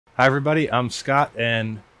Hi everybody, I'm Scott,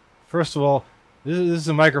 and first of all, this is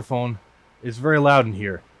a microphone. It's very loud in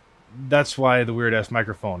here. That's why the weird-ass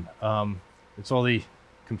microphone. It's all the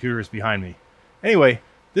computers behind me. Anyway,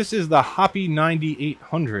 this is the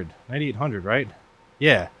HOPI-9800. 9800, right?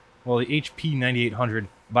 Yeah. Well, the HP-9800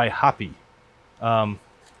 by HOPI. I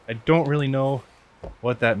don't really know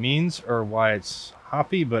what that means or why it's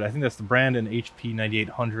HOPI, but I think that's the brand, and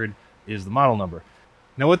HP-9800 is the model number.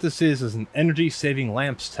 Now what this is an energy-saving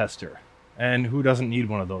lamps tester. And who doesn't need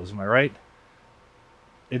one of those, am I right?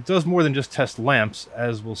 It does more than just test lamps,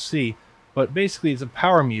 as we'll see, but basically it's a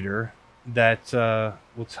power meter that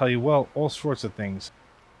will tell you, well, all sorts of things.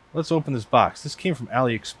 Let's open this box. This came from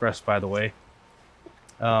AliExpress, by the way.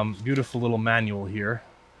 Beautiful little manual here.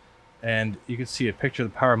 And you can see a picture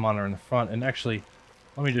of the power monitor in the front, and actually,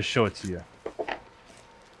 let me just show it to you.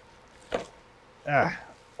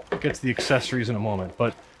 Get to the accessories in a moment, but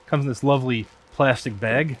it comes in this lovely plastic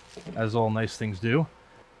bag, as all nice things do.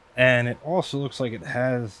 And it also looks like it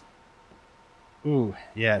has... Ooh,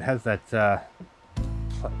 yeah, it has that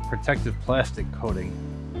protective plastic coating.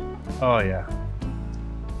 Oh, yeah.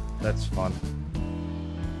 That's fun.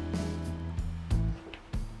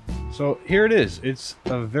 So here it is. It's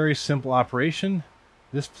a very simple operation.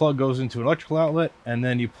 This plug goes into an electrical outlet, and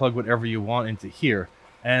then you plug whatever you want into here.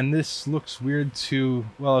 And this looks weird to,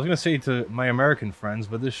 well, I was going to say to my American friends,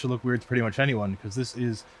 but this should look weird to pretty much anyone, because this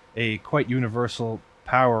is a quite universal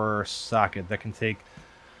power socket that can take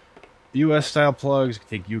US style plugs, can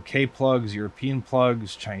take UK plugs, European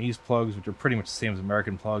plugs, Chinese plugs, which are pretty much the same as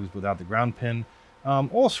American plugs without the ground pin.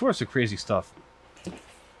 All sorts of crazy stuff.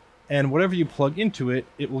 And whatever you plug into it,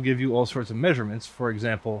 it will give you all sorts of measurements. For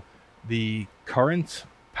example, the current,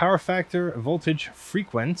 power factor, voltage,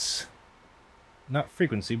 frequence, not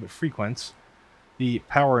frequency, but frequence, the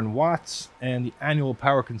power in watts, and the annual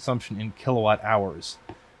power consumption in kilowatt hours,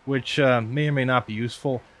 which may or may not be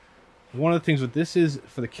useful. One of the things with this is,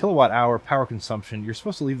 for the kilowatt hour power consumption, you're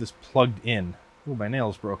supposed to leave this plugged in. Oh, my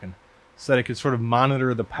nail's broken. So that it can sort of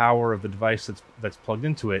monitor the power of the device that's plugged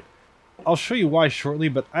into it. I'll show you why shortly,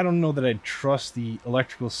 but I don't know that I'd trust the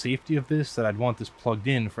electrical safety of this, that I'd want this plugged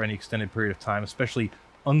in for any extended period of time, especially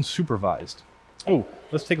unsupervised. Oh,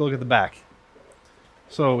 let's take a look at the back.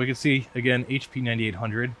 So we can see, again,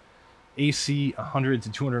 HP-9800, AC 100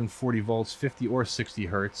 to 240 volts, 50 or 60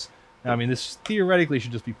 hertz. Now, I mean, this theoretically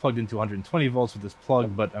should just be plugged into 120 volts with this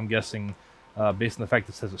plug, but I'm guessing, based on the fact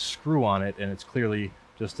this has a screw on it, and it's clearly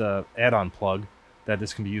just an add-on plug, that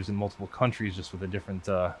this can be used in multiple countries just with a different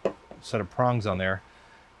set of prongs on there.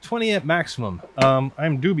 20 amp maximum.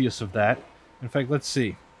 I'm dubious of that. In fact, let's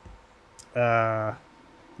see.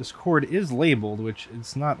 This cord is labeled, which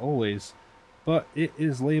it's not always, but it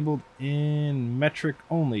is labeled in metric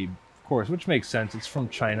only, of course, which makes sense. It's from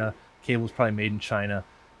China. Cable's probably made in China.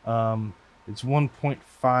 It's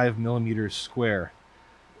 1.5 millimeters square.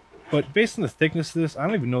 But based on the thickness of this, I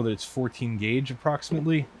don't even know that it's 14 gauge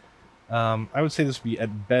approximately. I would say this would be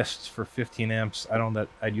at best for 15 amps. I don't know that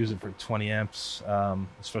I'd use it for 20 amps,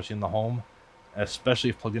 especially in the home,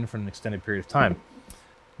 especially if plugged in for an extended period of time.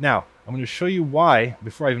 Now, I'm going to show you why,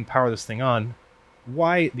 before I even power this thing on,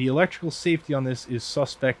 why the electrical safety on this is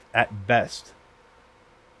suspect at best.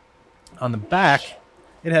 On the back,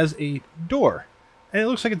 it has a door. And it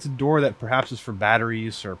looks like it's a door that perhaps is for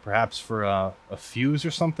batteries or perhaps for a fuse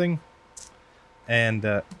or something. And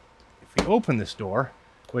if we open this door,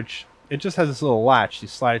 which it just has this little latch, you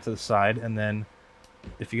slide it to the side, and then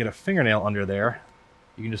if you get a fingernail under there,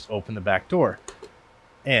 you can just open the back door.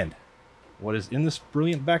 And what is in this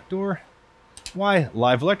brilliant back door? Why,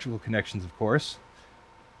 live electrical connections, of course.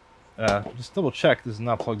 Just double check this is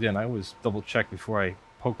not plugged in. I always double check before I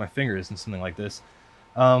poke my fingers in something like this.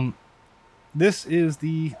 This is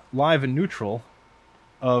the live and neutral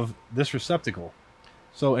of this receptacle.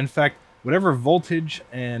 So in fact, whatever voltage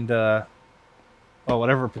and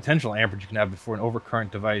whatever potential amperage you can have before an overcurrent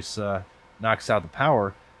device knocks out the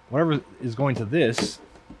power, whatever is going to this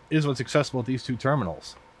is what's accessible at these two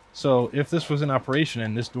terminals. So if this was in operation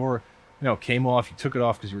and this door, came off, you took it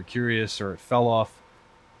off because you were curious, or it fell off,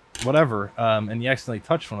 whatever, and you accidentally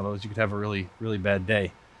touched one of those, you could have a really, really bad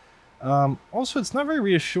day. Also, it's not very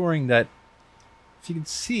reassuring that, if you can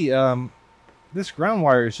see, this ground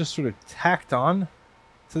wire is just sort of tacked on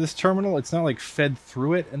to this terminal. It's not like fed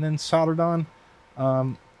through it and then soldered on.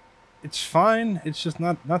 It's fine. It's just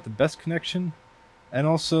not the best connection. And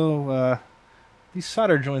also, these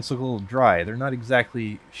solder joints look a little dry. They're not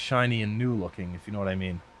exactly shiny and new looking, if you know what I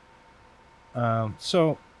mean.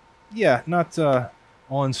 So, yeah, not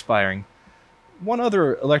awe-inspiring. One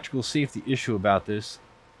other electrical safety issue about this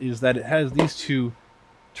is that it has these two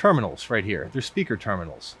terminals right here. They're speaker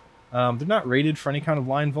terminals. They're not rated for any kind of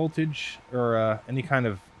line voltage or any kind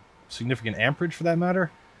of significant amperage for that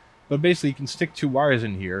matter. But basically, you can stick 2 wires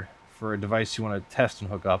in here for a device you want to test and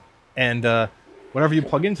hook up. And whatever you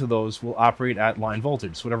plug into those will operate at line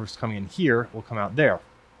voltage. So whatever's coming in here will come out there.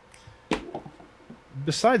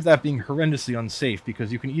 Besides that being horrendously unsafe,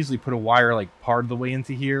 because you can easily put a wire like part of the way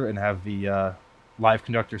into here and have the live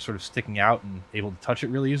conductor sort of sticking out and able to touch it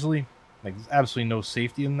really easily. Like, there's absolutely no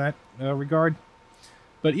safety in that regard.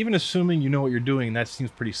 But even assuming you know what you're doing, that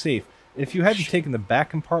seems pretty safe. If you hadn't taken the back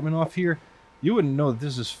compartment off here, you wouldn't know that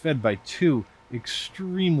this is fed by 2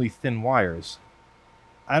 extremely thin wires.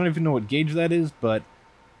 I don't even know what gauge that is, but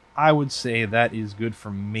I would say that is good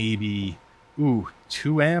for maybe,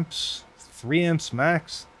 2 amps, 3 amps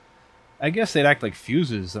max. I guess they'd act like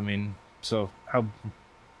fuses. I mean, so how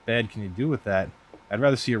bad can you do with that? I'd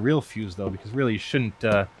rather see a real fuse, though, because really you shouldn't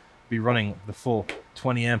be running the full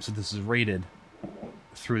 20 amps that this is rated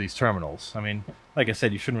through these terminals. I mean, like I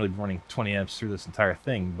said, you shouldn't really be running 20 amps through this entire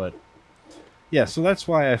thing, but yeah, so that's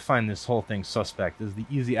why I find this whole thing suspect, is the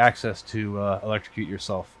easy access to electrocute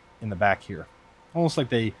yourself in the back here. Almost like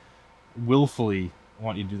they willfully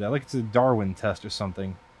want you to do that, like it's a Darwin test or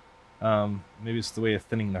something. Maybe it's the way of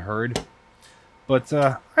thinning the herd. But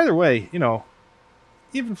either way, you know,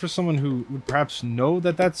 even for someone who would perhaps know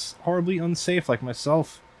that that's horribly unsafe, like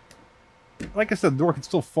myself, like I said, the door could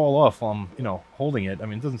still fall off while I'm, you know, holding it. I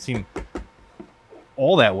mean, it doesn't seem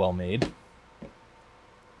all that well made.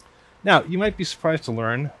 Now, you might be surprised to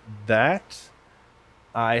learn that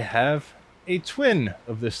I have a twin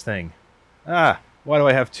of this thing. Why do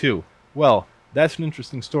I have 2? Well, that's an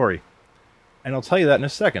interesting story. And I'll tell you that in a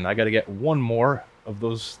second. I got to get 1 more of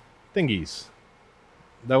those thingies.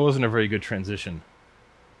 That wasn't a very good transition.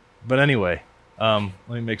 But anyway, let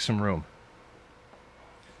me make some room.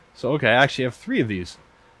 So, okay, I actually have 3 of these.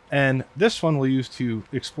 And this one we'll use to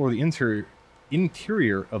explore the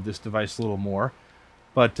interior of this device a little more.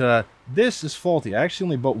 But this is faulty. I actually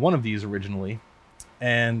only bought 1 of these originally.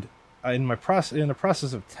 And in the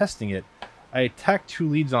process of testing it, I tacked 2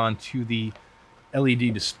 leads on to the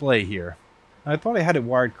LED display here. I thought I had it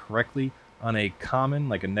wired correctly on a common,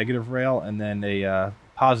 like a negative rail, and then a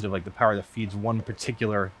positive, like the power that feeds one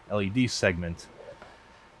particular LED segment.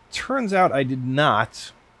 Turns out I did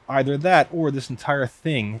not. Either that or this entire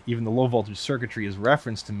thing, even the low voltage circuitry, is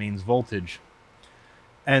referenced to mains voltage.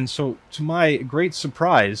 And so, to my great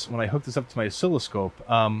surprise, when I hooked this up to my oscilloscope,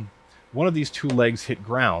 one of these 2 legs hit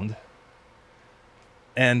ground.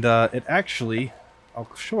 And it actually,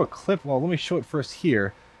 I'll show a clip, well, let me show it first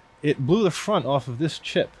here. It blew the front off of this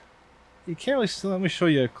chip. You can't really see, let me show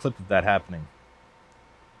you a clip of that happening.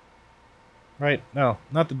 Right, no,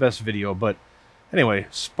 not the best video, but anyway,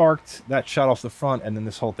 sparked, that shot off the front, and then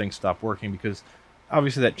this whole thing stopped working because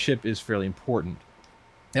obviously that chip is fairly important.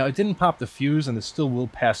 Now, it didn't pop the fuse, and it still will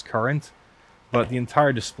pass current, but the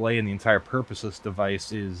entire display and the entire purpose of this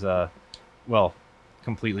device is, well,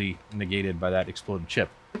 completely negated by that exploded chip.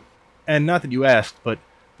 And not that you asked, but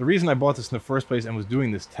the reason I bought this in the first place and was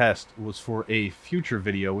doing this test was for a future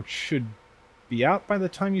video, which should be out by the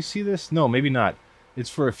time you see this. No, maybe not. It's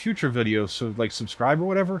for a future video, so like subscribe or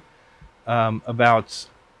whatever, about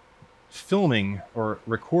filming or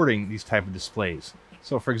recording these type of displays.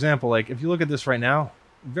 So for example, like if you look at this right now,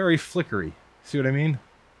 very flickery. See what I mean?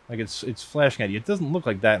 Like it's flashing at you. It doesn't look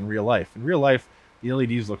like that in real life. In real life, the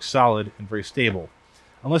LEDs look solid and very stable.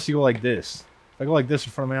 Unless you go like this. If I go like this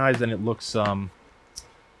in front of my eyes, then it looks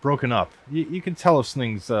broken up. You can tell if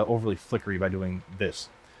something's overly flickery by doing this.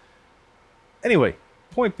 Anyway,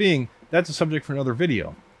 point being, that's a subject for another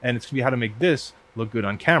video. And it's going to be how to make this look good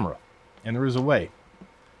on camera. And there is a way.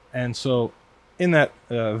 And so, in that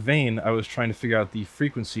vein, I was trying to figure out the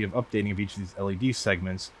frequency of updating of each of these LED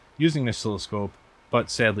segments using an oscilloscope, but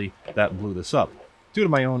sadly, that blew this up. Due to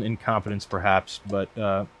my own incompetence, perhaps, but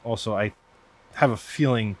also I have a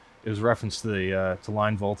feeling it was referenced to the to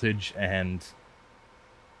line voltage, and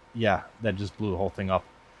yeah, that just blew the whole thing up.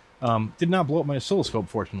 Did not blow up my oscilloscope,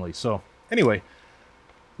 fortunately. So, anyway,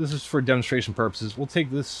 this is for demonstration purposes. We'll take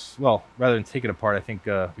this, well, rather than take it apart, I think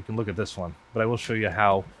we can look at this one. But I will show you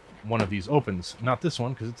how one of these opens. Not this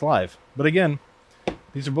one, because it's live. But again,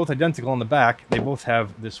 these are both identical on the back. They both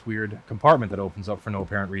have this weird compartment that opens up for no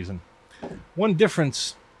apparent reason. One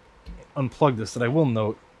difference, unplug this, that I will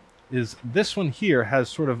note, is this one here has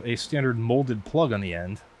sort of a standard molded plug on the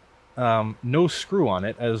end. No screw on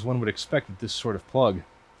it, as one would expect with this sort of plug.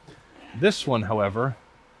 This one, however,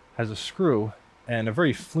 has a screw and a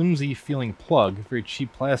very flimsy feeling plug, very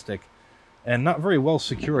cheap plastic, and not very well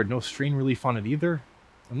secured. No strain relief on it either.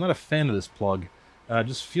 I'm not a fan of this plug. It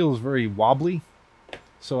just feels very wobbly.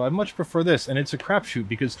 So I much prefer this, and it's a crapshoot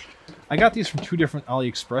because I got these from 2 different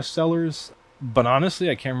AliExpress sellers, but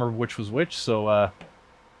honestly, I can't remember which was which, so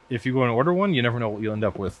if you go and order one, you never know what you'll end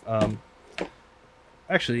up with.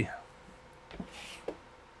 Actually,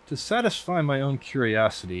 to satisfy my own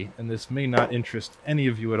curiosity, and this may not interest any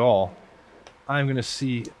of you at all, I'm going to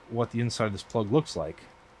see what the inside of this plug looks like,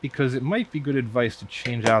 because it might be good advice to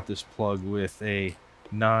change out this plug with a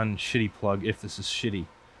non-shitty plug if this is shitty.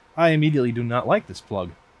 I immediately do not like this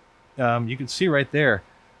plug. You can see right there,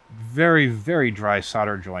 very, very dry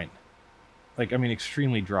solder joint. Like, I mean,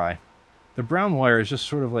 extremely dry. The brown wire is just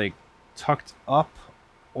sort of like tucked up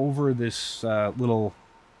over this little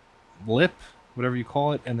lip, whatever you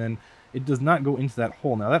call it, and then it does not go into that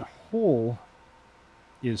hole. Now, that hole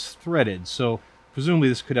is threaded, so presumably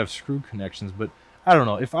this could have screw connections, but I don't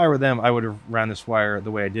know. If I were them, I would have ran this wire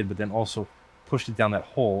the way I did, but then also pushed it down that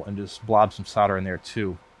hole and just blobbed some solder in there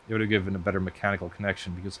too. It would have given a better mechanical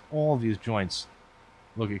connection, because all of these joints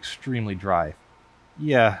look extremely dry.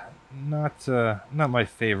 Yeah, not my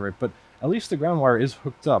favorite, but at least the ground wire is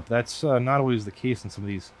hooked up. That's not always the case in some of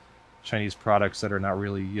these Chinese products that are not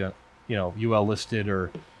really, you know, UL listed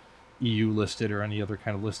or EU listed or any other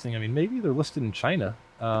kind of listing. I mean, maybe they're listed in China.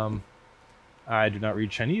 I do not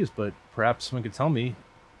read Chinese, but perhaps someone could tell me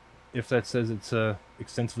if that says it's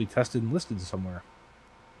extensively tested and listed somewhere.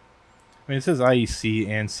 I mean, it says IEC,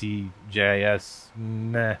 ANSI, JIS.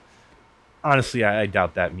 Meh. Honestly, I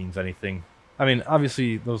doubt that means anything. I mean,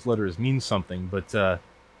 obviously, those letters mean something, but I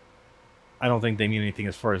don't think they mean anything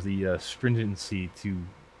as far as the stringency to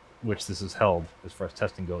which this is held, as far as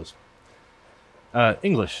testing goes.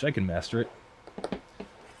 English, I can master it.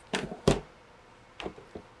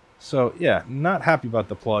 So, yeah, not happy about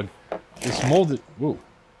the plug. This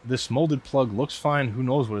molded plug looks fine. Who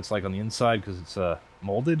knows what it's like on the inside because it's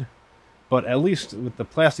molded. But at least with the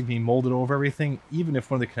plastic being molded over everything, even if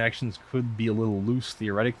one of the connections could be a little loose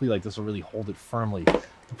theoretically, like this will really hold it firmly.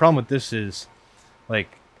 The problem with this is, like,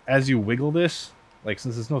 as you wiggle this, like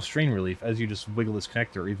since there's no strain relief, as you just wiggle this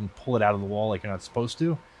connector or even pull it out of the wall like you're not supposed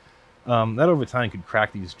to, that over time could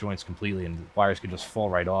crack these joints completely and the wires could just fall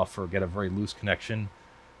right off or get a very loose connection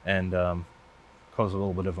and cause a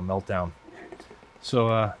little bit of a meltdown.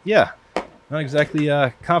 So, yeah, not exactly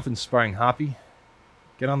confidence-inspiring, Hoppy.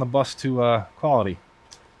 Get on the bus to quality.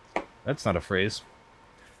 That's not a phrase.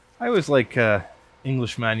 I always like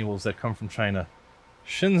English manuals that come from China.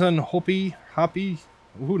 Shenzhen HOPI,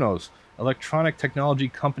 who knows? Electronic Technology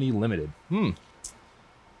Company Limited.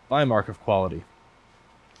 By mark of quality.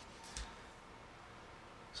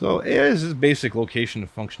 So it is this basic location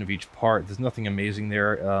and function of each part. There's nothing amazing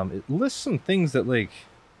there. It lists some things that, like,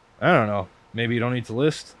 I don't know, maybe you don't need to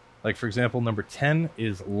list. Like, for example, number 10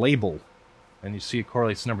 is label. And you see it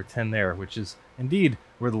correlates to number 10 there, which is indeed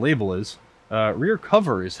where the label is. Rear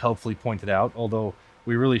cover is helpfully pointed out, although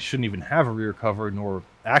we really shouldn't even have a rear cover nor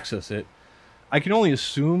access it. I can only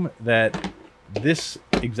assume that this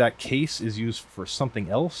exact case is used for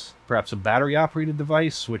something else, perhaps a battery-operated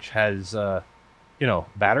device, which has, you know,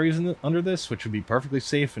 batteries under this, which would be perfectly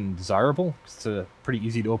safe and desirable. It's a pretty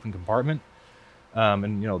easy-to-open compartment.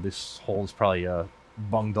 And, you know, this hole is probably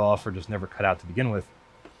bunged off or just never cut out to begin with.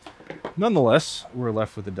 Nonetheless, we're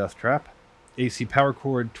left with a death trap. AC power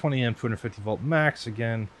cord, 20 amp, 250 volt max.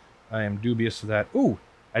 Again, I am dubious of that. Ooh,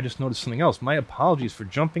 I just noticed something else. My apologies for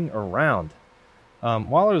jumping around.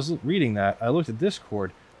 While I was reading that, I looked at this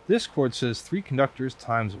cord. This cord says 3 conductors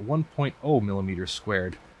times 1.0 millimeters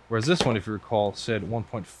squared, whereas this one, if you recall, said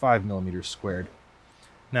 1.5 millimeters squared.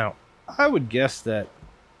 Now, I would guess that,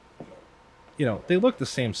 you know, they look the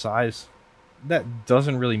same size. That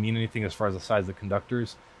doesn't really mean anything as far as the size of the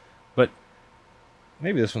conductors. But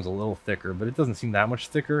maybe this one's a little thicker, but it doesn't seem that much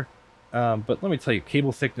thicker. But let me tell you,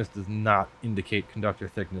 cable thickness does not indicate conductor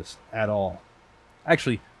thickness at all.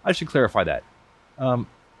 Actually, I should clarify that.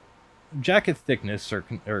 Jacket thickness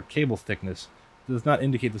or cable thickness does not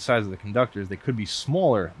indicate the size of the conductors. They could be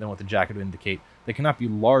smaller than what the jacket would indicate. They cannot be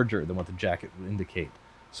larger than what the jacket would indicate.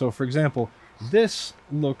 So, for example, this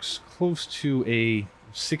looks close to a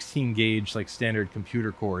 16 gauge, like standard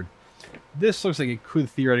computer cord. This looks like it could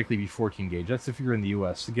theoretically be 14 gauge. That's if you're in the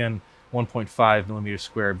US. Again, 1.5 millimeters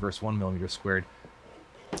squared versus 1 millimeter squared.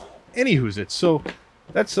 Anywho's it. So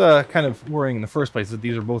that's kind of worrying in the first place, that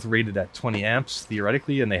these are both rated at 20 amps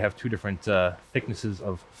theoretically, and they have 2 different thicknesses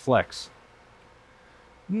of flex.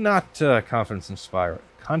 Not confidence inspiring.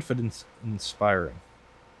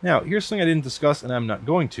 Now, here's something I didn't discuss, and I'm not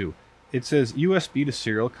going to. It says USB to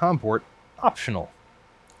serial COM port optional.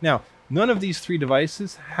 Now, none of these 3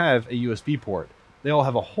 devices have a USB port. They all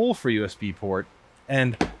have a hole for a USB port,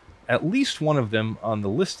 and at least one of them on the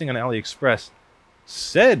listing on AliExpress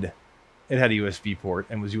said it had a USB port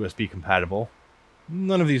and was USB compatible.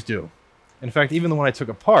 None of these do. In fact, even the one I took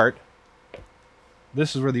apart,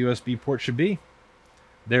 this is where the USB port should be.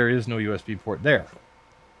 There is no USB port there.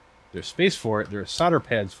 There's space for it, there are solder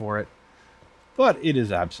pads for it, but it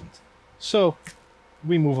is absent. So,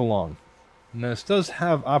 we move along. And this does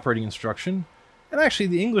have operating instruction, and actually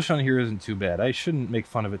the English on here isn't too bad. I shouldn't make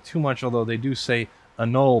fun of it too much, although they do say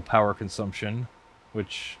annul power consumption,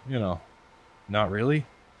 which, you know, not really.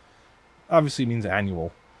 Obviously means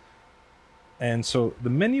annual. And so the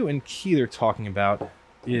menu and key they're talking about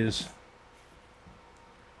is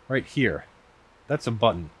right here. That's a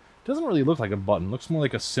button. It doesn't really look like a button. It looks more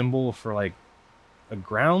like a symbol for like a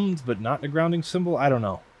ground, but not a grounding symbol. I don't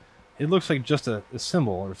know. It looks like just a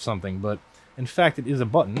symbol or something, but in fact it is a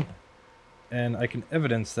button. And I can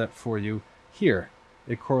evidence that for you here.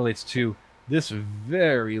 It correlates to this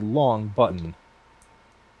very long button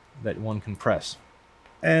that one can press.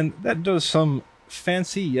 And that does some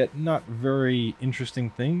fancy yet not very interesting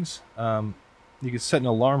things. You can set an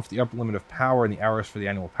alarm for the upper limit of power and the hours for the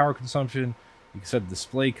annual power consumption. You can set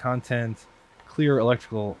display content, clear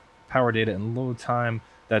electrical power data and load time.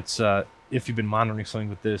 That's if you've been monitoring something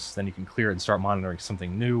with this, then you can clear it and start monitoring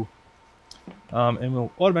something new. And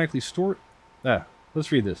will automatically store...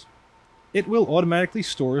 let's read this. It will automatically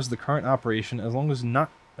stores the current operation as long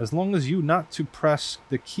as you not to press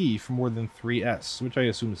the key for more than 3s, which I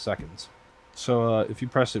assume is seconds. So if you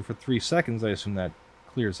press it for 3 seconds, I assume that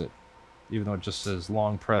clears it, even though it just says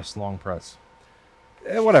long press, long press.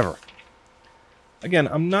 Whatever. Again,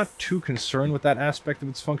 I'm not too concerned with that aspect of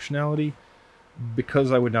its functionality,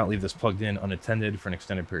 because I would not leave this plugged in unattended for an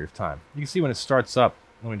extended period of time. You can see when it starts up,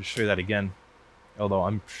 let me just show you that again, although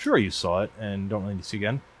I'm sure you saw it and don't really need to see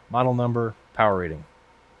again. Model number, power rating.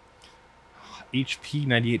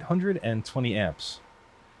 HOPI-9800 and 20 amps.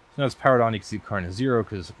 So now it's powered on, you can see the current is 0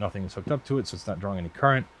 because nothing is hooked up to it, so it's not drawing any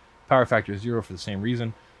current. Power factor is 0 for the same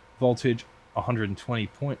reason. Voltage,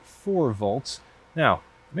 120.4 volts. Now,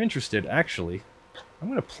 I'm interested, actually, I'm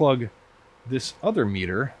going to plug this other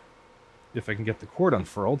meter, if I can get the cord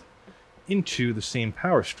unfurled, into the same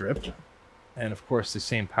power strip. And of course, the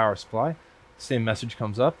same power supply. Same message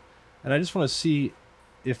comes up. And I just want to see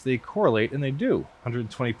if they correlate, and they do.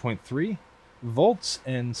 120.3 volts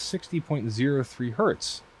and 60.03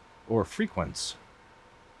 hertz, or frequence.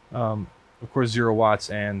 Of course, 0 watts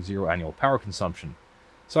and 0 annual power consumption.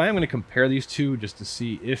 So I am going to compare these two just to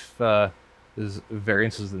see if there's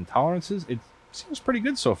variances and tolerances. It seems pretty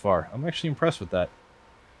good so far. I'm actually impressed with that.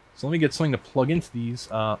 So let me get something to plug into these.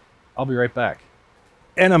 I'll be right back.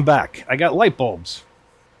 And I'm back. I got light bulbs.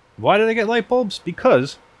 Why did I get light bulbs?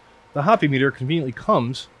 Because the HOPI meter conveniently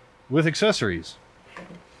comes with accessories.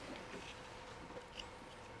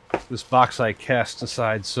 This box I cast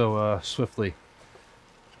aside so swiftly.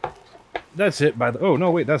 That's it by the... Oh,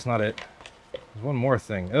 no, wait, that's not it. There's one more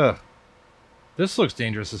thing. Ugh. This looks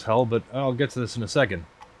dangerous as hell, but I'll get to this in a second.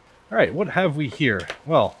 Alright, what have we here?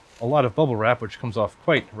 Well, a lot of bubble wrap, which comes off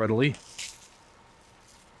quite readily.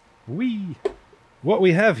 What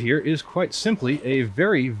we have here is quite simply a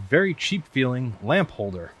very, very cheap-feeling lamp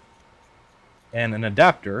holder. And an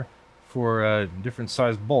adapter for a different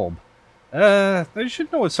sized bulb. I should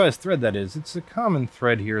know what size thread that is. It's a common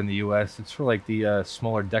thread here in the US. It's for like the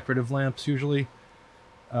smaller decorative lamps usually.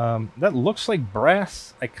 That looks like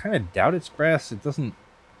brass. I kind of doubt it's brass. It doesn't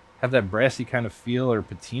have that brassy kind of feel or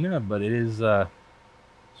patina, but it is sort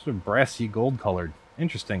of brassy gold colored.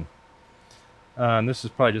 Interesting. And this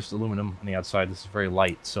is probably just aluminum on the outside. This is very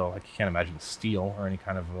light, so I can't imagine steel or any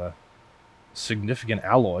kind of significant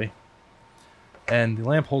alloy. And the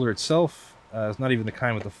lamp holder itself is not even the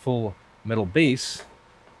kind with the full metal base.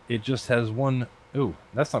 It just has one... Ooh,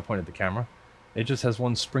 that's not pointed at the camera. It just has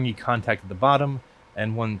one springy contact at the bottom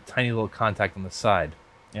and one tiny little contact on the side.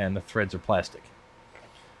 And the threads are plastic.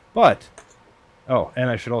 But... Oh, and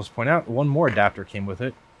I should also point out, one more adapter came with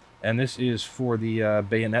it. And this is for the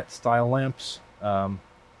bayonet-style lamps,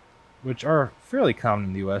 which are fairly common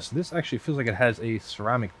in the US. This actually feels like it has a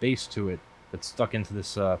ceramic base to it that's stuck into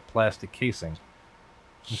this plastic casing.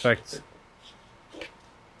 In fact,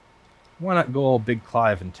 why not go all Big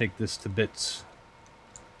Clive and take this to bits?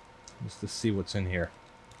 Just to see what's in here.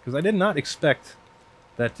 Because I did not expect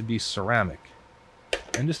that to be ceramic.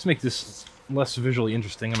 And just to make this less visually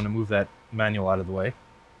interesting, I'm going to move that manual out of the way.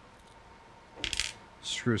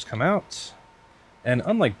 Screws come out. And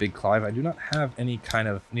unlike Big Clive, I do not have any kind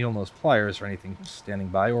of needle nose pliers or anything standing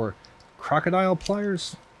by, or crocodile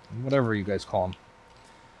pliers, whatever you guys call them.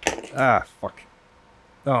 Ah, fuck.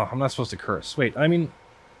 Oh, I'm not supposed to curse. Wait, I mean,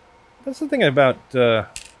 that's the thing about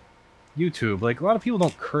YouTube. Like, a lot of people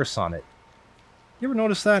don't curse on it. You ever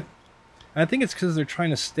notice that? I think it's because they're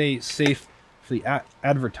trying to stay safe for the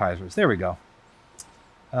advertisers. There we go.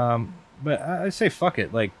 But I say fuck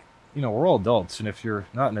it. Like, you know, we're all adults, and if you're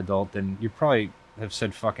not an adult, then you probably have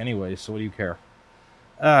said fuck anyway, so what do you care?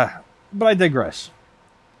 But I digress.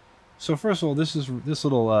 So first of all, this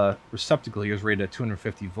little receptacle here is rated at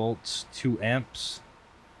 250 volts, 2 amps,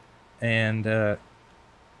 and it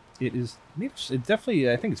is made. It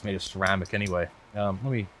definitely, I think it's made of ceramic anyway. Let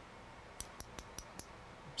me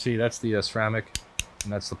see. That's the ceramic,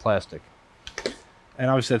 and that's the plastic. And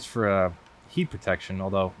obviously that's for heat protection.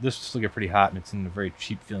 Although this will still get pretty hot, and it's in a very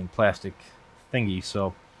cheap-feeling plastic thingy.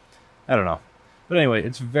 So I don't know. But anyway,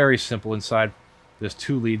 it's very simple inside. There's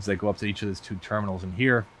 2 leads that go up to each of these 2 terminals in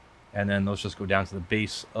here. And then those just go down to the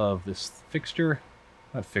base of this fixture.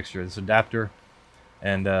 Not fixture, this adapter.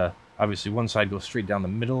 And obviously one side goes straight down the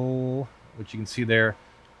middle, which you can see there,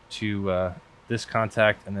 to this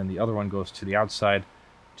contact. And then the other one goes to the outside,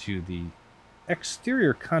 to the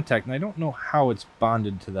exterior contact. And I don't know how it's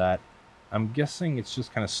bonded to that. I'm guessing it's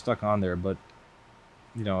just kind of stuck on there, but,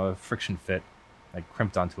 you know, a friction fit, like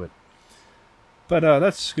crimped onto it. But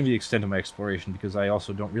that's going to be the extent of my exploration, because I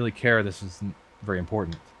also don't really care. This isn't very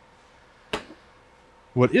important.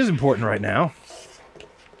 What is important right now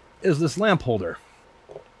is this lamp holder.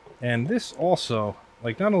 And this also,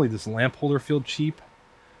 like, not only does the lamp holder feel cheap,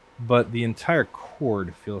 but the entire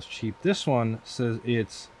cord feels cheap. This one says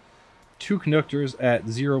it's 2 conductors at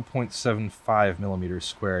 0.75 millimeters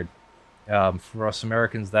squared. For us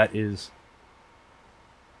Americans, that is,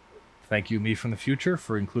 thank you, me from the future,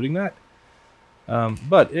 for including that.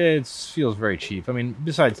 But it feels very cheap. I mean,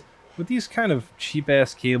 besides, with these kind of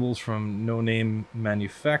cheap-ass cables from no-name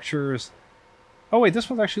manufacturers... Oh, wait, this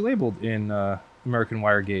one's actually labeled in American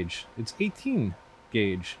wire gauge. It's 18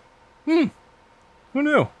 gauge. Who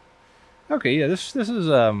knew? Okay, yeah, this is,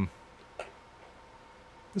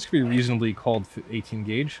 this could be reasonably called 18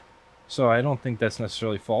 gauge, so I don't think that's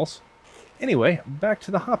necessarily false. Anyway, back to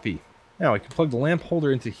the HOPI. Now, I can plug the lamp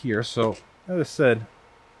holder into here, so, as I said,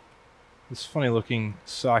 this funny-looking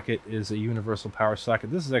socket is a universal power socket.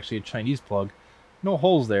 This is actually a Chinese plug. No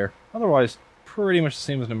holes there. Otherwise, pretty much the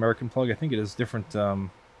same as an American plug. I think it is different,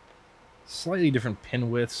 slightly different pin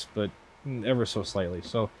widths, but ever so slightly.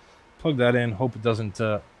 So, plug that in. Hope it doesn't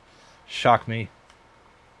shock me.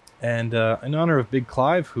 And in honor of Big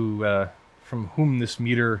Clive, who from whom this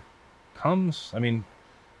meter comes, I mean,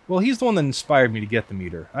 well, he's the one that inspired me to get the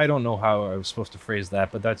meter. I don't know how I was supposed to phrase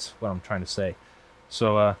that, but that's what I'm trying to say.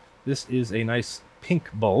 So, this is a nice pink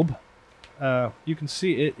bulb. You can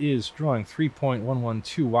see it is drawing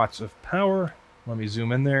 3.112 watts of power. Let me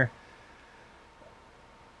zoom in there.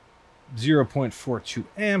 0.42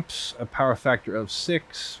 amps, a power factor of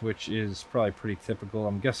 6, which is probably pretty typical.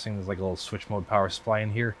 I'm guessing there's like a little switch mode power supply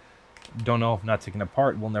in here. Don't know, not taking it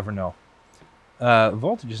apart, we'll never know.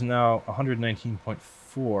 Voltage is now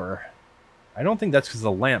 119.4. I don't think that's because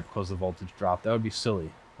the lamp caused the voltage drop. That would be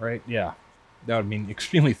silly, right? Yeah. That would mean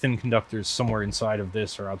extremely thin conductors somewhere inside of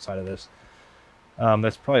this or outside of this.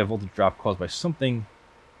 That's probably a voltage drop caused by something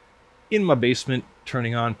in my basement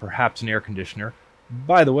turning on perhaps an air conditioner.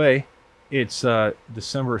 By the way, it's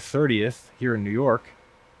December 30th here in New York.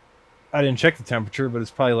 I didn't check the temperature, but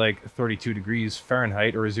it's probably like 32 degrees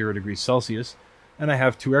Fahrenheit or 0 degrees Celsius. And I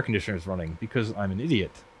have 2 air conditioners running because I'm an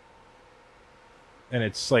idiot. And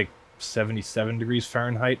it's like 77 degrees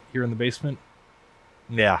Fahrenheit here in the basement.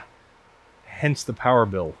 Yeah. Hence the power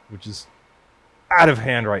bill, which is out of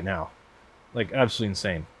hand right now. Like, absolutely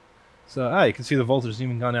insane. So, you can see the voltage has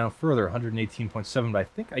even gone down further, 118.7, but I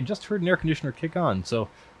think I just heard an air conditioner kick on, so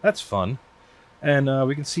that's fun. And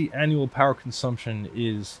we can see annual power consumption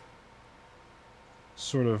is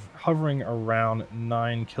sort of hovering around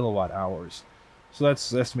 9 kilowatt hours. So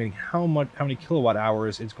that's estimating how many kilowatt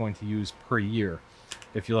hours it's going to use per year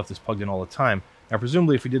if you left this plugged in all the time. Now,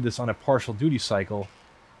 presumably, if we did this on a partial duty cycle,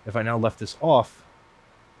 if I now left this off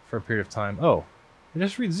for a period of time... Oh, it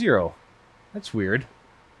just reads 0. That's weird.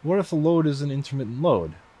 What if the load is an intermittent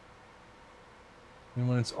load? And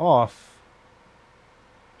when it's off,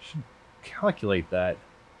 I should calculate that.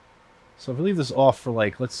 So if I leave this off for,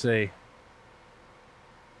 like, let's say,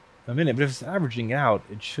 a minute, but if it's averaging out,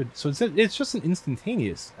 it should... So it's just an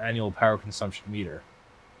instantaneous annual power consumption meter.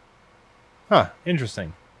 Huh,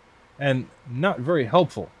 interesting. And not very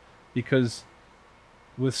helpful, because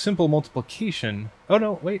with simple multiplication... Oh,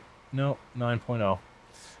 no, wait. No, 9.0.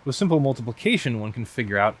 With simple multiplication, one can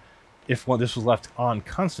figure out if this was left on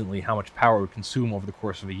constantly, how much power it would consume over the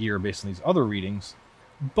course of a year based on these other readings.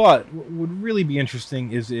 But what would really be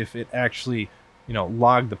interesting is if it actually, you know,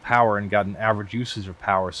 logged the power and got an average usage of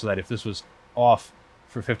power, so that if this was off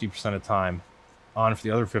for 50% of the time, on for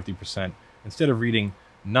the other 50%. Instead of reading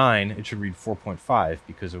 9, it should read 4.5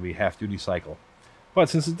 because it will be half-duty cycle. But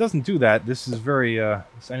since it doesn't do that, this is very,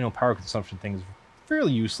 this annual power consumption thing is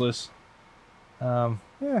fairly useless.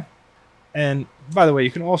 Yeah. And, by the way,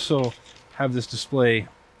 you can also have this display,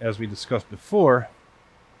 as we discussed before,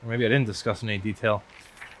 or maybe I didn't discuss in any detail.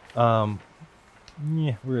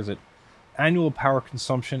 Yeah, where is it? Annual power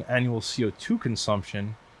consumption, annual CO2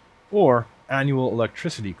 consumption, or annual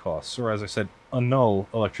electricity costs, or as I said, annual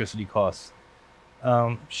electricity costs.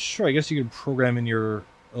 Sure, I guess you could program in your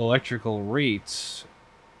electrical rates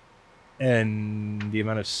and the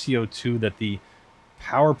amount of CO2 that the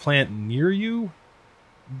power plant near you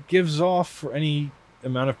gives off for any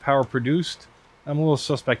amount of power produced. I'm a little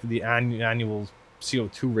suspect of the annual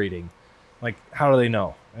CO2 rating. Like, how do they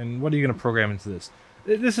know? And what are you going to program into this?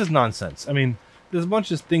 This is nonsense. I mean, there's a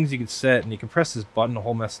bunch of things you can set, and you can press this button a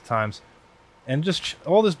whole mess of times, and just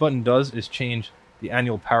all this button does is change the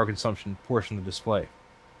annual power consumption portion of the display.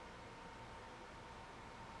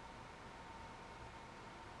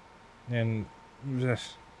 And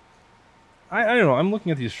I don't know. I'm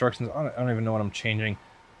looking at the instructions. I don't even know what I'm changing.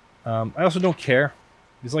 I also don't care,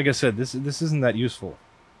 because like I said, this isn't that useful.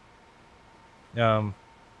 I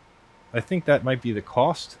think that might be the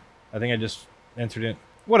cost. I think I just entered in.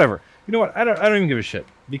 Whatever. You know what? I don't even give a shit,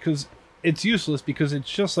 because it's useless, because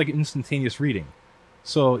it's just like instantaneous reading.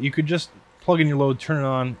 So you could just plug in your load, turn it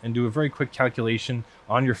on, and do a very quick calculation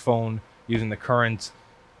on your phone using the current,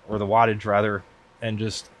 or the wattage rather, and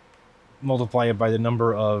just multiply it by the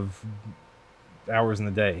number of hours in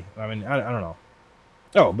the day. I mean, I don't know.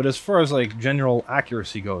 Oh, but as far as like general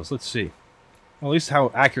accuracy goes, let's see. Well, at least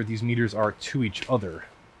how accurate these meters are to each other.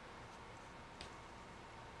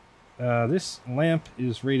 This lamp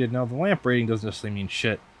is rated, now the lamp rating doesn't necessarily mean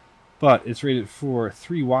shit, but it's rated for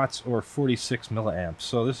 3 watts or 46 milliamps.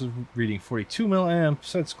 So this is reading 42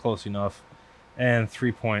 milliamps, that's close enough, and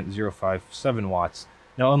 3.057 watts.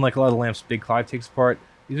 Now, unlike a lot of the lamps Big Clive takes apart,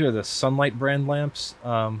 these are the Sunlight brand lamps.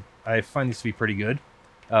 I find these to be pretty good.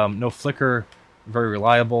 No flicker, very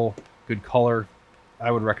reliable, good color. I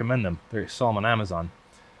would recommend them. They sell them on Amazon.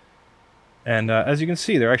 And as you can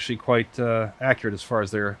see, they're actually quite accurate as far as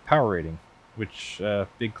their power rating, which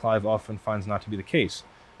Big Clive often finds not to be the case.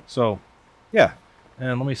 So, yeah.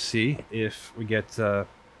 And let me see if we get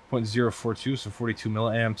 0.042, so 42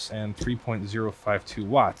 milliamps, and 3.052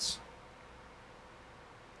 watts.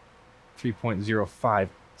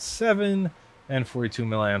 3.057 and 42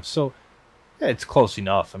 milliamps. So, yeah, it's close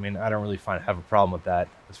enough. I mean, I don't really have a problem with that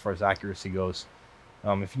as far as accuracy goes.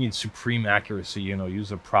 If you need supreme accuracy,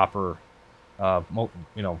 use a proper,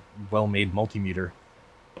 well-made multimeter.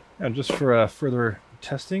 And just for further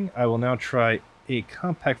testing, I will now try a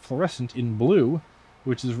compact fluorescent in blue,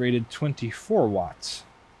 which is rated 24 watts.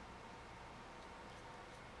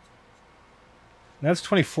 Now, that's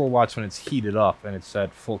 24 watts when it's heated up and it's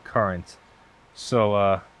at full current.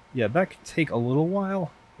 So, yeah, that could take a little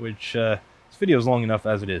while, which this video is long enough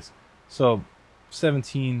as it is. So,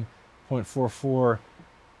 17.44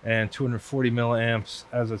 and 240 milliamps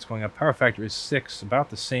as it's going up. Power factor is 6, about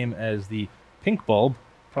the same as the pink bulb.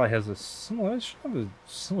 Probably has a similar, it should have a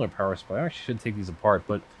similar power supply. I actually should take these apart,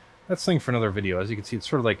 but that's something for another video. As you can see, it's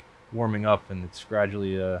sort of like warming up, and it's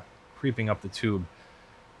gradually creeping up the tube.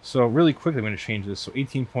 So really quickly, I'm going to change this. So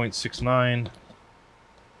 18.69,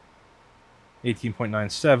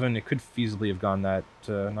 18.97. It could feasibly have gone that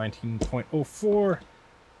 19.04.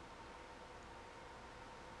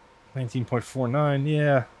 19.49,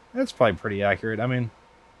 yeah, that's probably pretty accurate. I mean,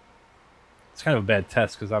 it's kind of a bad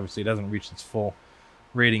test because obviously it hasn't reached its full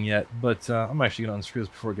rating yet, but I'm actually going to unscrew this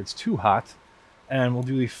before it gets too hot, and we'll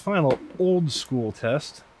do the final old school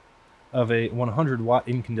test of a 100 watt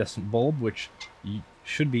incandescent bulb, which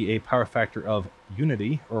should be a power factor of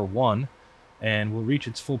unity, or 1, and will reach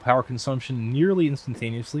its full power consumption nearly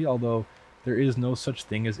instantaneously, although there is no such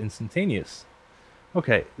thing as instantaneous.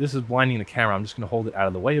 Okay, this is blinding the camera. I'm just going to hold it out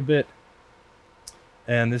of the way a bit.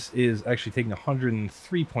 And this is actually taking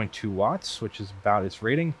 103.2 watts, which is about its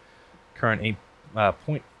rating. Current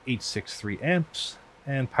 0.863 amps.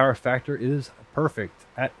 And power factor is perfect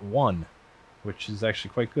at 1, which is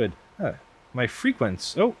actually quite good. My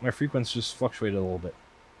frequency... Oh, my frequency just fluctuated a little bit.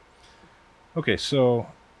 Okay, so...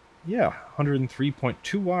 Yeah,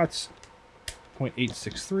 103.2 watts.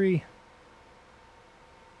 0.863.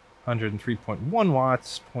 103.1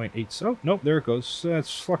 watts, 0.8... Oh, nope, there it goes.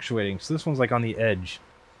 It's fluctuating, so this one's like on the edge.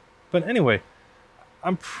 But anyway,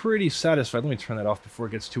 I'm pretty satisfied. Let me turn that off before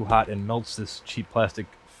it gets too hot and melts this cheap plastic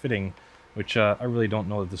fitting, which I really don't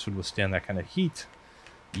know that this would withstand that kind of heat.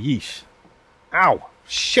 Yeesh. Ow!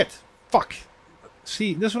 Shit! Fuck!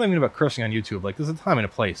 see, this is what I mean about cursing on YouTube. Like, there's a time and a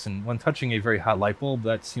place, and when touching a very hot light bulb,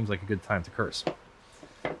 that seems like a good time to curse.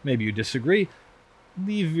 Maybe you disagree.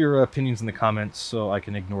 Leave your opinions in the comments so I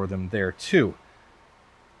can ignore them there, too.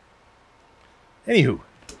 Anywho,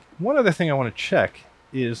 one other thing I want to check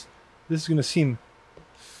is, this is going to seem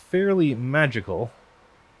fairly magical.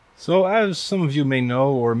 So, as some of you may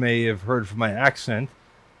know or may have heard from my accent,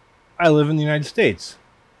 I live in the United States.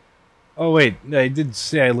 Oh wait, I did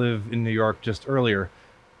say I live in New York just earlier.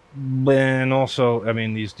 And also, I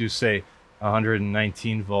mean, these do say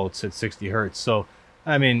 119 volts at 60 hertz. So,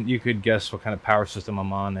 I mean, you could guess what kind of power system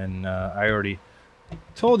I'm on, and I already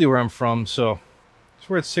told you where I'm from, so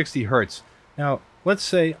we're at 60 hertz. Now, let's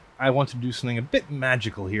say I want to do something a bit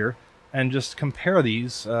magical here, and just compare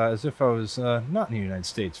these as if I was not in the United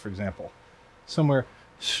States, for example. Somewhere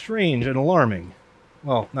strange and alarming.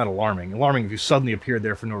 Well, not alarming. Alarming if you suddenly appeared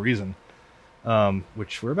there for no reason,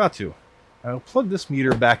 which we're about to. I'll plug this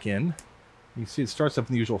meter back in. You can see it starts up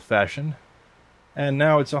in the usual fashion. And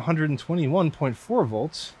now it's 121.4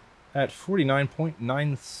 volts at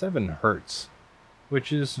 49.97 hertz,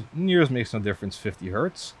 which is near as makes no difference 50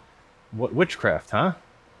 hertz. What witchcraft, huh?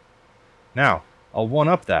 Now, I'll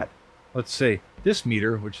one-up that. Let's say this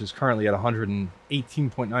meter, which is currently at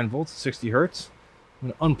 118.9 volts at 60 hertz. I'm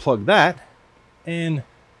going to unplug that and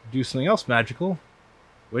do something else magical,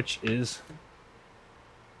 which is,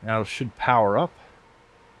 now it should power up.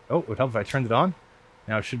 Oh, it would help if I turned it on.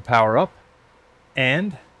 Now it should power up,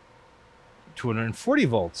 and 240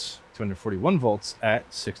 volts, 241 volts at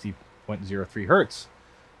 60.03 hertz.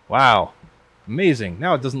 Wow, amazing.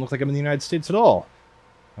 Now it doesn't look like I'm in the United States at all.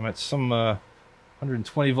 I'm at some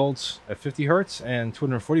 120 volts at 50 hertz and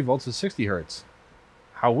 240 volts at 60 hertz.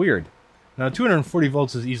 How weird. Now 240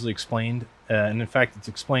 volts is easily explained, and in fact it's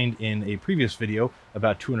explained in a previous video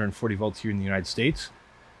about 240 volts here in the United States.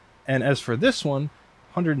 And as for this one,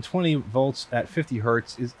 120 volts at 50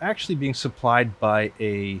 hertz is actually being supplied by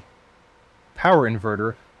a power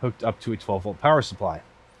inverter hooked up to a 12 volt power supply.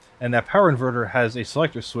 And that power inverter has a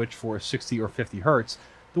selector switch for 60 or 50 hertz.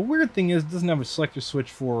 The weird thing is it doesn't have a selector switch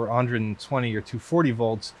for 120 or 240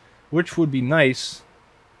 volts, which would be nice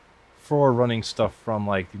for running stuff from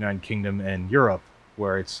like the United Kingdom and Europe,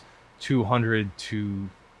 where it's 200 to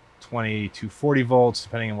 20 to 40 volts,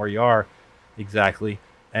 depending on where you are exactly,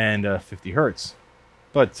 and 50 hertz.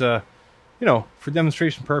 But, you know, for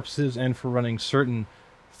demonstration purposes and for running certain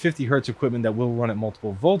 50 hertz equipment that will run at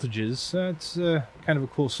multiple voltages, that's kind of a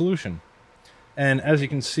cool solution. And as you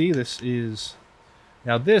can see, this is...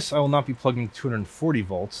 Now this, I will not be plugging 240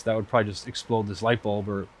 volts. That would probably just explode this light bulb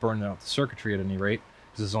or burn out the circuitry at any rate,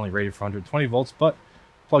 because it's only rated for 120 volts, but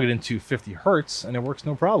plug it into 50 hertz and it works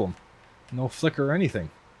no problem. No flicker or anything.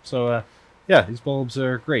 So, yeah, these bulbs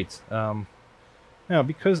are great. Now,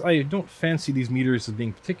 because I don't fancy these meters as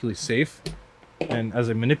being particularly safe, and as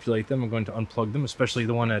I manipulate them, I'm going to unplug them, especially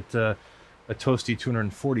the one at a toasty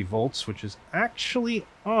 240 volts, which is actually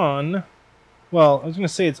on... Well, I was going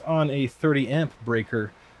to say it's on a 30 amp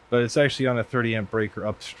breaker, but it's actually on a 30 amp breaker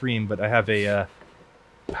upstream, but I have a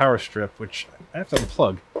power strip, which I have to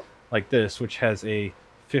unplug, like this, which has a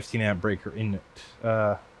 15 amp breaker in it.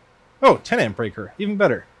 Oh, 10 amp breaker, even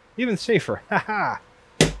better, even safer, haha!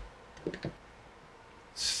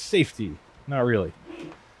 Safety, not really.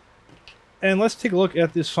 And let's take a look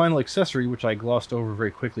at this final accessory, which I glossed over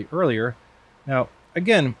very quickly earlier. Now,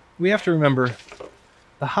 again, we have to remember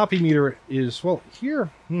the HOPI meter is, well,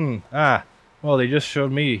 here, well, they just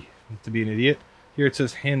showed me to be an idiot. Here it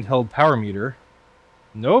says handheld power meter.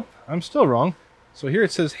 Nope, I'm still wrong. So here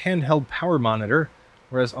it says handheld power monitor,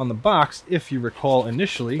 whereas on the box, if you recall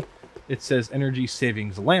initially, it says energy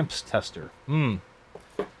savings lamps tester.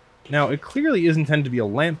 Now, it clearly is intended to be a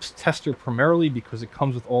lamps tester primarily because it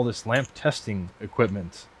comes with all this lamp testing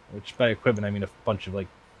equipment, which by equipment I mean a bunch of like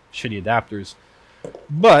shitty adapters.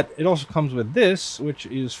 But it also comes with this, which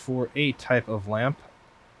is for a type of lamp.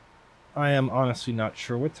 I am honestly not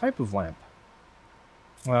sure what type of lamp.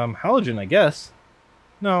 Halogen, I guess.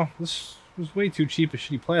 No, this was way too cheap as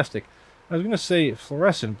shitty plastic. I was going to say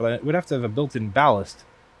fluorescent, but it would have to have a built-in ballast.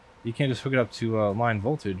 You can't just hook it up to line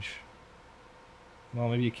voltage. Well,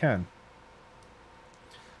 maybe you can.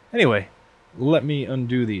 Anyway, let me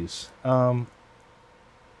undo these. Yeah.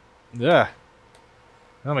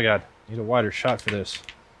 Oh my god. Need a wider shot for this.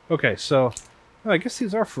 Okay, so I guess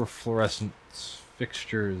these are for fluorescent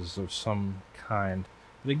fixtures of some kind.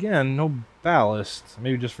 But again, no ballast.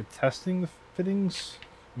 Maybe just for testing the fittings?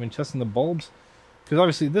 I mean, testing the bulbs? Because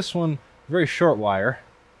obviously this one, very short wire.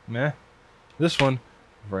 Meh. This one,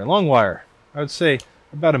 very long wire. I would say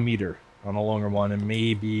about a meter on the longer one, and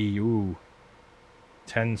maybe,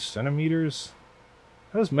 10 centimeters?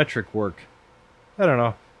 How does metric work? I don't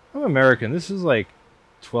know. I'm American. This is like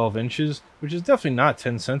 12 inches, which is definitely not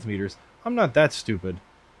 10 centimeters. I'm not that stupid.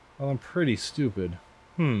 Well, I'm pretty stupid.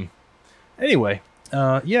 Anyway,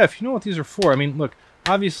 yeah, if you know what these are for, I mean, look,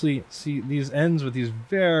 obviously, see these ends with these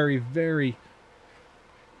very, very,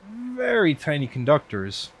 very tiny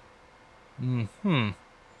conductors,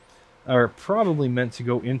 are probably meant to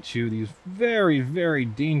go into these very, very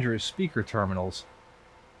dangerous speaker terminals.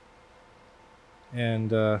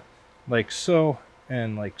 And, like so,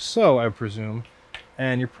 and like so, I presume.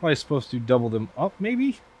 And you're probably supposed to double them up,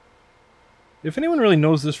 maybe? If anyone really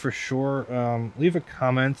knows this for sure, leave a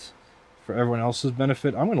comment for everyone else's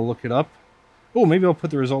benefit. I'm going to look it up. Oh, maybe I'll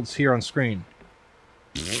put the results here on screen.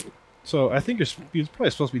 So I think you're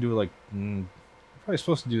probably supposed to be doing like, probably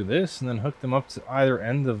supposed to do this and then hook them up to either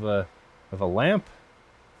end of a lamp.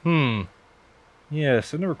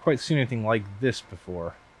 Yes, I've never quite seen anything like this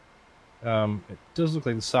before. It does look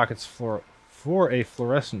like the socket's for a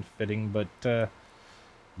fluorescent fitting, but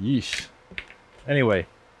yeesh. Anyway,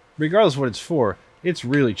 regardless of what it's for, it's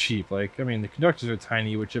really cheap. Like, I mean, the conductors are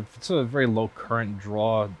tiny, which if it's a very low current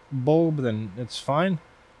draw bulb, then it's fine.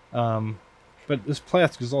 But this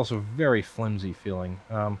plastic is also very flimsy feeling.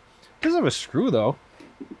 It does have a screw, though.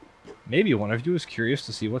 Maybe one of you is curious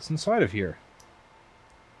to see what's inside of here.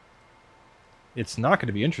 It's not going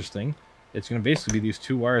to be interesting. It's going to basically be these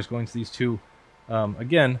two wires going to these two,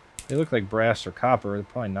 again, they look like brass or copper. They're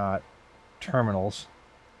probably not. Terminals.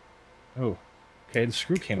 Oh, okay, the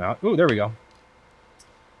screw came out. Oh, there we go.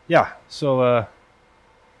 Yeah, so,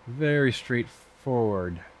 very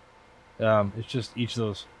straightforward. It's just each of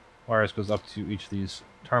those wires goes up to each of these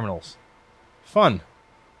terminals. Fun.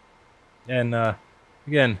 And,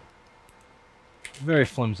 again, very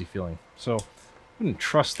flimsy feeling. So, I wouldn't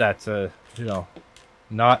trust that to, you know,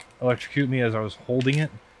 not electrocute me as I was holding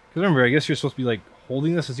it. Because remember, I guess you're supposed to be, like,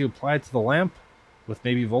 holding this as you apply it to the lamp with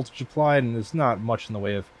maybe voltage applied, and there's not much in the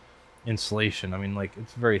way of insulation. I mean, like,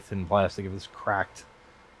 it's very thin plastic if it's cracked.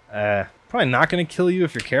 Probably not going to kill you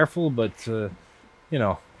if you're careful, but, you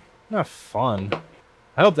know, not fun.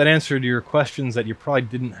 I hope that answered your questions that you probably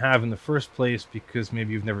didn't have in the first place because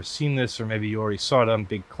maybe you've never seen this, or maybe you already saw it on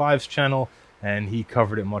Big Clive's channel, and he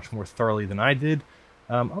covered it much more thoroughly than I did.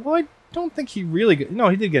 Although I don't think he really... No,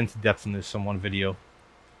 he did get into depth in this in one video.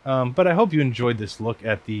 But I hope you enjoyed this look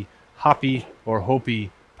at the HOPI or HOPI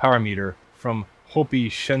power meter from HOPI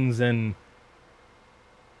Shenzhen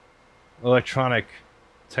Electronic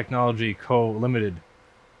Technology Co. Limited.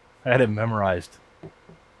 I had it memorized.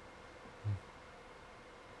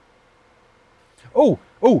 Oh,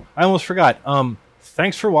 I almost forgot.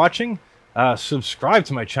 Thanks for watching. Subscribe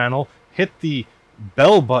to my channel. Hit the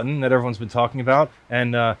bell button that everyone's been talking about,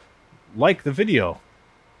 and like the video,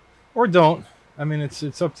 or don't. I mean,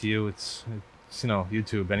 it's up to you. It's you know,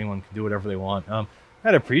 YouTube. Anyone can do whatever they want.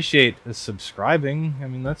 I'd appreciate subscribing. I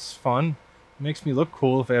mean, that's fun. It makes me look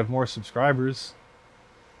cool if I have more subscribers.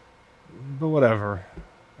 But whatever.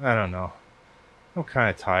 I don't know. I'm kind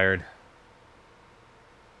of tired.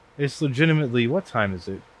 It's legitimately, what time is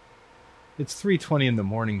it? It's 3:20 in the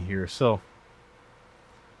morning here, so,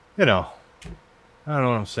 you know, I don't know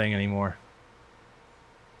what I'm saying anymore.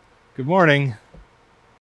 Good morning.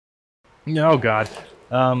 Oh, God.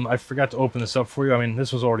 I forgot to open this up for you. I mean,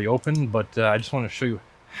 this was already open, but I just want to show you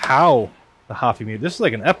how the HOPI meter. This is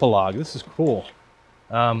like an epilogue. This is cool.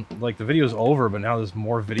 Like, the video's over, but now there's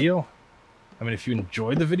more video. I mean, if you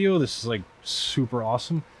enjoyed the video, this is, like, super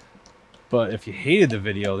awesome. But if you hated the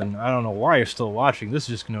video, then I don't know why you're still watching. This is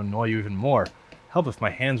just going to annoy you even more. Help if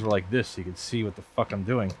my hands were like this so you could see what the fuck I'm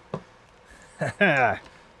doing.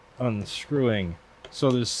 Unscrewing.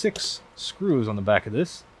 So there's 6 screws on the back of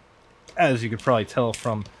this, as you could probably tell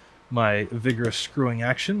from my vigorous screwing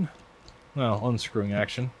action. Well, unscrewing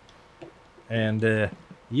action. And,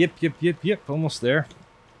 yep, almost there.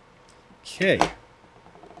 Okay.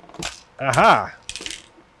 Aha!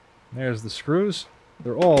 There's the screws.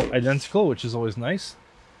 They're all identical, which is always nice.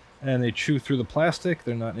 And they chew through the plastic.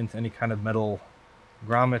 They're not into any kind of metal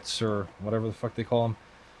grommets or whatever the fuck they call them.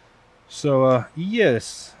 So,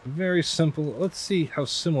 yes, very simple. Let's see how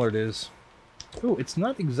similar it is. Oh, it's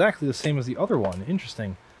not exactly the same as the other one.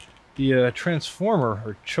 Interesting. The transformer,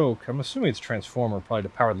 or choke, I'm assuming it's transformer, probably to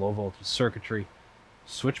power low voltage circuitry.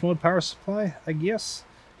 Switch mode power supply, I guess?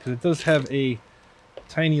 Because it does have a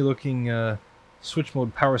tiny looking switch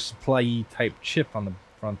mode power supply type chip on the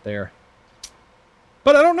front there.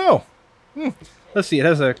 But I don't know. Let's see, it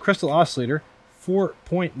has a crystal oscillator,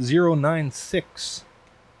 4.096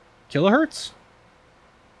 kilohertz?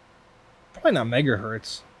 Probably not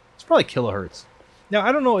megahertz. It's probably kilohertz. Now,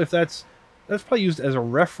 I don't know if that's that's probably used as a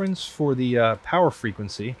reference for the power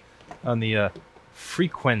frequency on the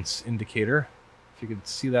frequence indicator. If you could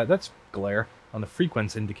see that, that's glare on the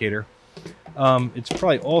frequence indicator. It's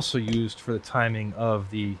probably also used for the timing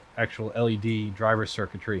of the actual LED driver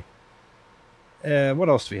circuitry. What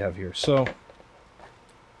else do we have here? So,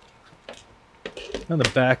 on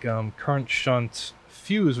the back, current shunt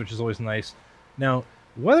fuse, which is always nice. Now,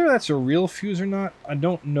 whether that's a real fuse or not, I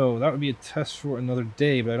don't know. That would be a test for another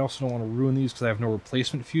day, but I also don't want to ruin these because I have no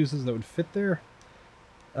replacement fuses that would fit there.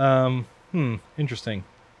 Interesting.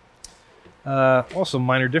 Also,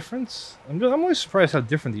 minor difference. I'm always surprised how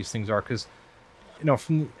different these things are, because, you know,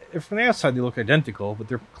 from the outside they look identical, but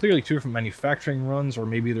they're clearly two different manufacturing runs, or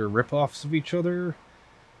maybe they're rip-offs of each other.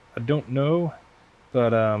 I don't know.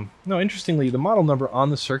 But, no, interestingly, the model number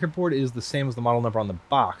on the circuit board is the same as the model number on the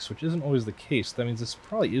box, which isn't always the case. That means this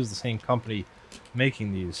probably is the same company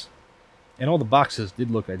making these. And all the boxes did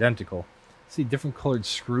look identical. See different colored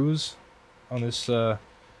screws on this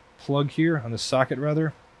plug here, on this socket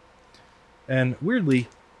rather. And weirdly,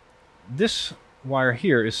 this wire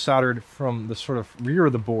here is soldered from the sort of rear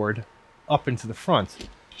of the board up into the front,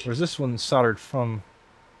 whereas this one's soldered from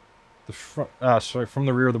the front, from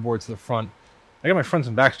the rear of the board to the front. I got my fronts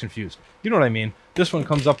and backs confused. You know what I mean? This one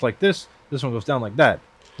comes up like this one goes down like that.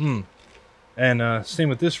 And same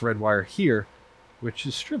with this red wire here, which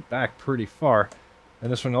is stripped back pretty far.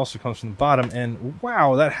 And this one also comes from the bottom, and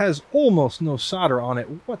wow, that has almost no solder on it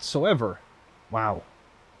whatsoever. Wow.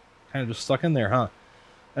 Kind of just stuck in there, huh?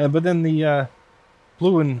 But then the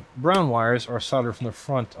blue and brown wires are soldered from the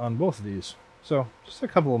front on both of these. So, just a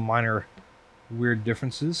couple of minor weird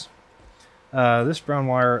differences. This brown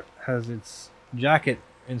wire has its jacket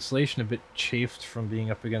insulation a bit chafed from being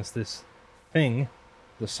up against this thing,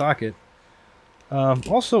 the socket.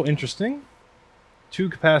 Also interesting, two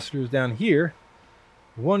capacitors down here,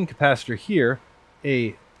 one capacitor here,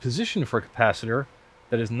 a position for a capacitor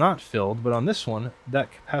that is not filled, but on this one, that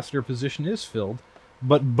capacitor position is filled,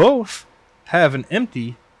 but both have an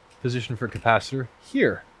empty position for capacitor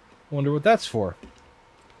here. Wonder what that's for.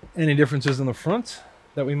 Any differences in the front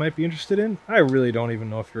that we might be interested in? I really don't even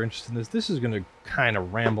know if you're interested in this. This is going to kind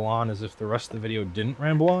of ramble on as if the rest of the video didn't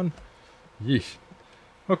ramble on. Yeesh.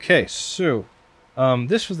 Okay, so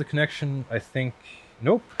this was the connection, I think.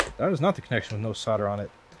 Nope, that is not the connection with no solder on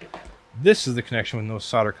it. This is the connection with no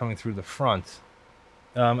solder coming through the front.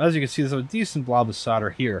 As you can see, there's a decent blob of solder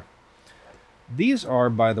here. These are,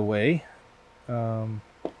 by the way,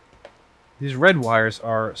 these red wires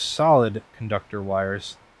are solid conductor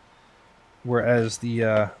wires, whereas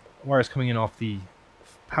the wires coming in off the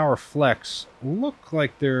power flex look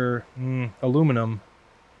like they're aluminum.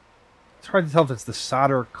 It's hard to tell if it's the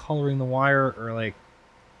solder coloring the wire or like,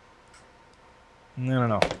 I don't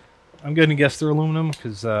know. I'm going to guess they're aluminum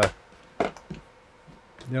because they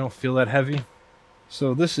don't feel that heavy.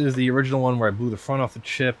 So this is the original one where I blew the front off the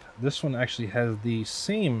chip. This one actually has the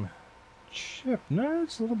same chip. No,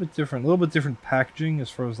 it's a little bit different. A little bit different packaging as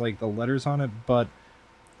far as like the letters on it, but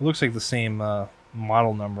it looks like the same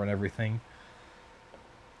model number and everything.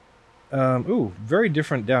 Ooh, very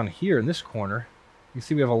different down here in this corner. You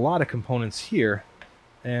see we have a lot of components here,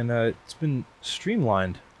 and it's been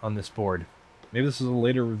streamlined on this board. Maybe this is a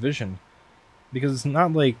later revision, because it's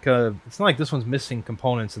not like this one's missing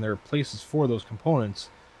components and there are places for those components.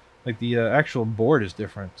 Like the actual board is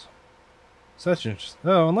different. So that's interesting.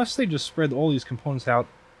 Oh, unless they just spread all these components out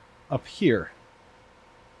up here.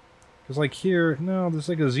 Because like here, no, there's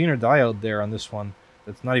like a Zener diode there on this one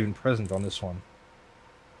that's not even present on this one.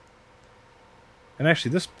 And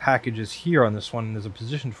actually this package is here on this one and there's a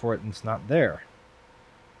position for it and it's not there.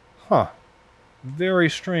 Huh. Very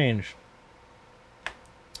strange.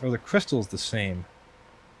 Or the crystal's the same.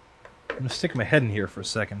 I'm going to stick my head in here for a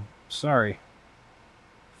second. Sorry.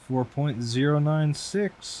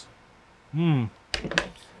 4.096.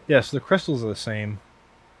 Yeah, so the crystals are the same.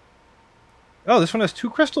 Oh, this one has two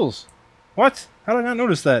crystals. What? How did I not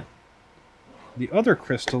notice that? The other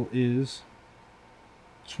crystal is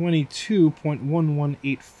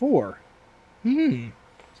 22.1184.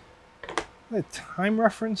 A time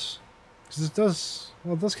reference? Because it does,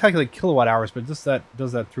 well, it does calculate kilowatt hours, but it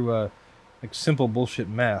does that through like simple bullshit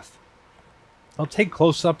math. I'll take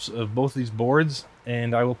close-ups of both these boards,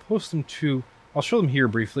 and I will post them to, I'll show them here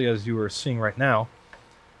briefly as you are seeing right now,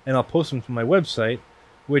 and I'll post them to my website,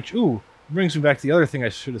 which, brings me back to the other thing I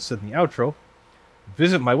should have said in the outro.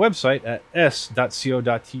 Visit my website at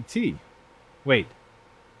s.co.tt. Wait,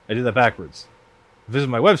 I did that backwards. Visit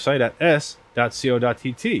my website at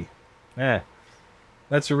s.co.tt.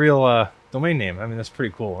 That's a real domain name. I mean, that's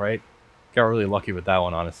pretty cool, right? Got really lucky with that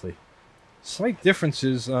one, honestly. Slight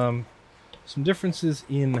differences. some differences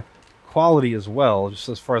in quality as well, just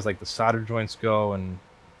as far as like the solder joints go and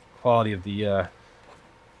quality of the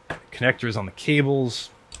connectors on the cables.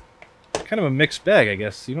 Kind of a mixed bag, I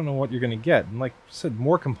guess. You don't know what you're going to get. And like I said,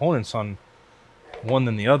 more components on one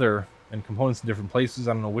than the other, and components in different places.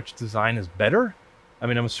 I don't know which design is better. I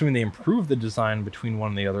mean, I'm assuming they improved the design between one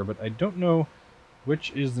and the other, but I don't know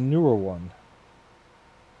which is the newer one.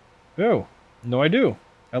 Oh, no I do.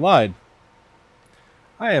 I lied.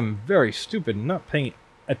 I am very stupid and not paying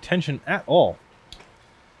attention at all.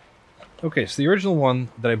 Okay, so the original one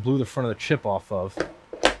that I blew the front of the chip off of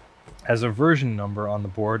has a version number on the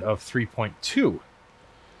board of 3.2.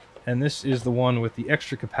 And this is the one with the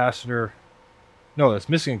extra capacitor. No, that's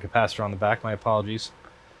missing a capacitor on the back, my apologies.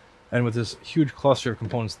 And with this huge cluster of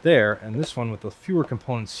components there, and this one with the fewer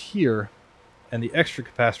components here, and the extra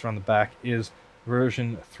capacitor on the back is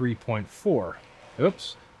version 3.4.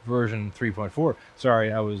 Oops, version 3.4.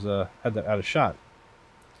 Sorry, I was had that out of shot.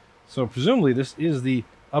 So presumably this is the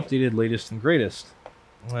updated latest and greatest.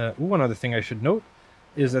 One other thing I should note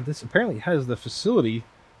is that this apparently has the facility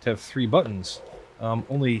to have 3 buttons.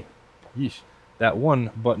 Only, that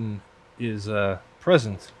one button is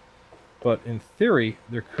present, but in theory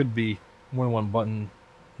there could be more than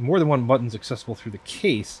one buttons accessible through the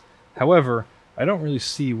case. However, I don't really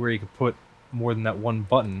see where you could put more than that one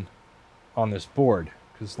button on this board,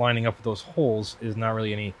 because lining up with those holes is not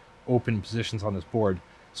really any open positions on this board.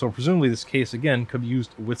 So presumably this case again could be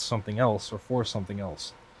used with something else or for something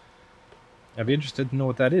else. I'd be interested to know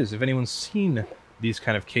what that is. If anyone's seen these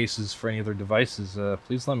kind of cases for any other devices,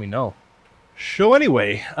 please let me know. So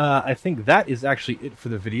anyway, I think that is actually it for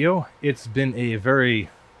the video. It's been a very,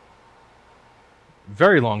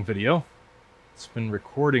 very long video. It's been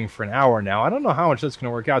recording for an hour now. I don't know how much that's going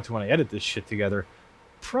to work out to when I edit this shit together.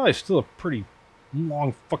 Probably still a pretty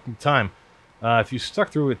long fucking time. If you stuck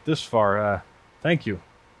through it this far, thank you.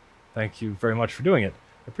 Thank you very much for doing it.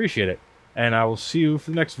 I appreciate it. And I will see you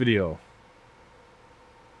for the next video.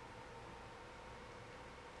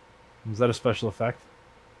 Was that a special effect?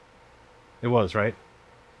 It was, right?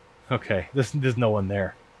 Okay, there's no one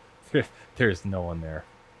there. There's no one there.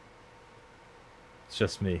 It's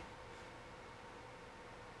just me.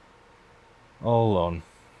 All alone.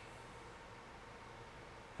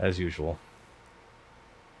 As usual.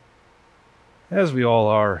 As we all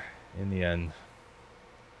are in the end.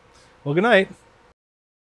 Well, good night.